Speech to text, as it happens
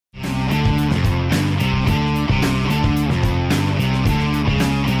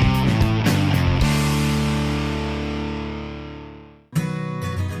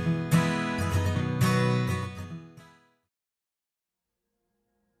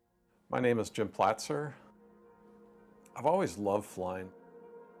My name is Jim Platzer. I've always loved flying.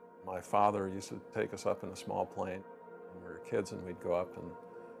 My father used to take us up in a small plane when we were kids, and we'd go up, and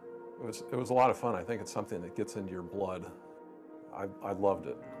it was a lot of fun. I think it's something that gets into your blood. I loved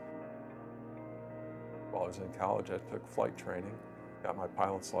it. While I was in college, I took flight training, got my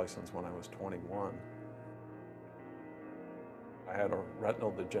pilot's license when I was 21. I had a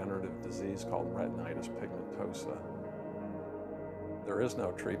retinal degenerative disease called retinitis pigmentosa. There is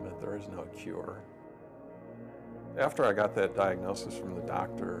no treatment, there is no cure. After I got that diagnosis from the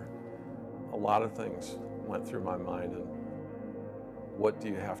doctor, a lot of things went through my mind. And what do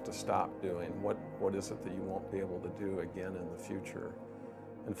you have to stop doing? What is it that you won't be able to do again in the future?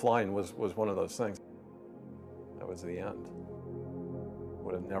 And flying was one of those things. That was the end.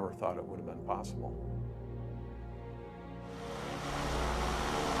 Would have never thought it would have been possible.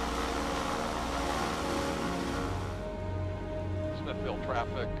 Smithfield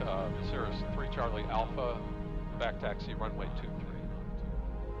traffic, Cirrus 3 Charlie Alpha, back taxi runway 23.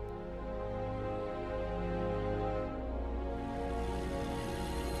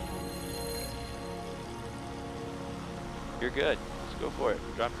 You're good. Let's go for it.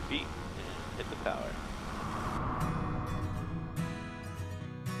 Drop your feet and hit the power.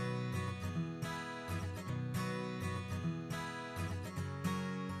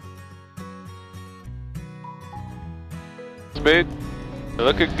 Smooth. You're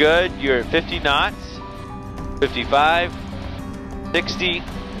looking good. You're at 50 knots. 55. 60.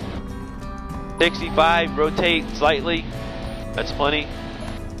 65. Rotate slightly. That's plenty.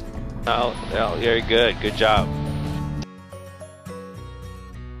 Oh, very good. Good job.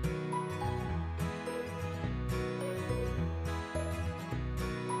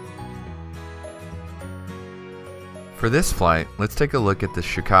 For this flight, let's take a look at the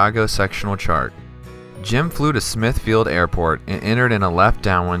Chicago sectional chart. Jim flew to Smithfield Airport and entered in a left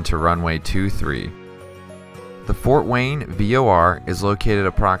downwind to runway 23. The Fort Wayne VOR is located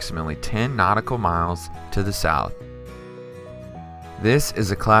approximately 10 nautical miles to the south. This is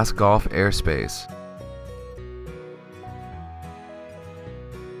a Class Golf airspace.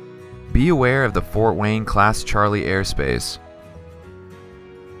 Be aware of the Fort Wayne Class Charlie airspace.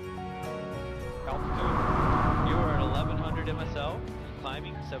 Altitude, you are at 1100 MSL,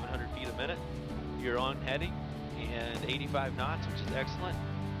 climbing 700 feet a minute. You're on heading and 85 knots, which is excellent.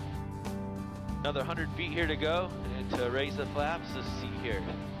 Another 100 feet here to go, and to raise the flaps, let's see here.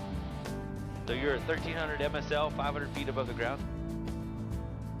 So you're at 1300 MSL, 500 feet above the ground.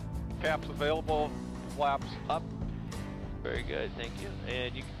 Caps available, flaps up. Very good, thank you.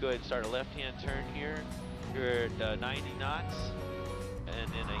 And you can go ahead and start a left-hand turn here. You're at 90 knots,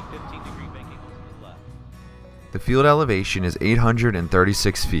 and then a 15-degree banking to the left. The field elevation is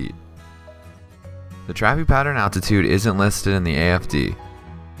 836 feet. The traffic pattern altitude isn't listed in the AFD.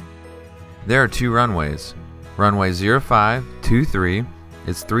 There are two runways. Runway 0523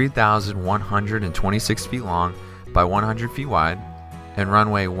 is 3,126 feet long by 100 feet wide, and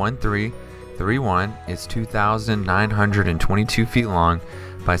runway 1331 is 2,922 feet long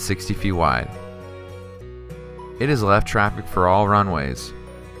by 60 feet wide. It is left traffic for all runways.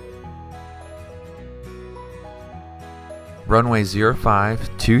 Runway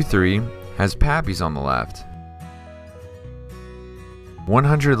 0523 has Pappies on the left.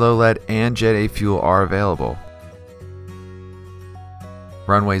 100 low lead and Jet A fuel are available.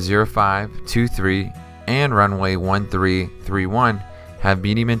 Runway 0523 and runway 1331 have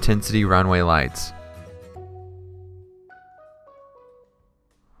medium intensity runway lights.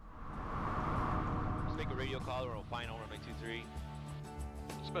 Let's make a radio call or final runway 23.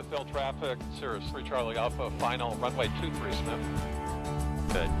 Smithfield traffic, Cirrus 3 Charlie Alpha, final runway 23 Smith.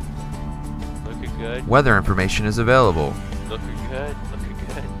 Good. Looking good. Weather information is available. Looking good. Looking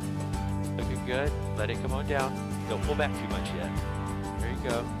good. Looking good. Let it come on down. Don't pull back too much yet. There you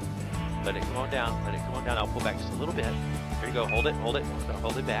go. Let it come on down. Let it come on down. I'll pull back just a little bit. There you go. Hold it. Hold it.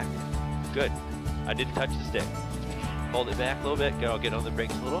 Hold it back. Good. I didn't touch the stick. Hold it back a little bit. I'll get on the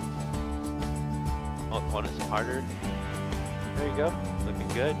brakes a little. On it some harder. There you go. Looking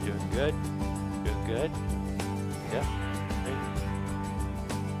good. Doing good. Doing good. Yep.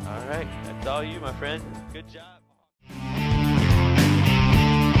 All right. That's all you, my friend. Good job.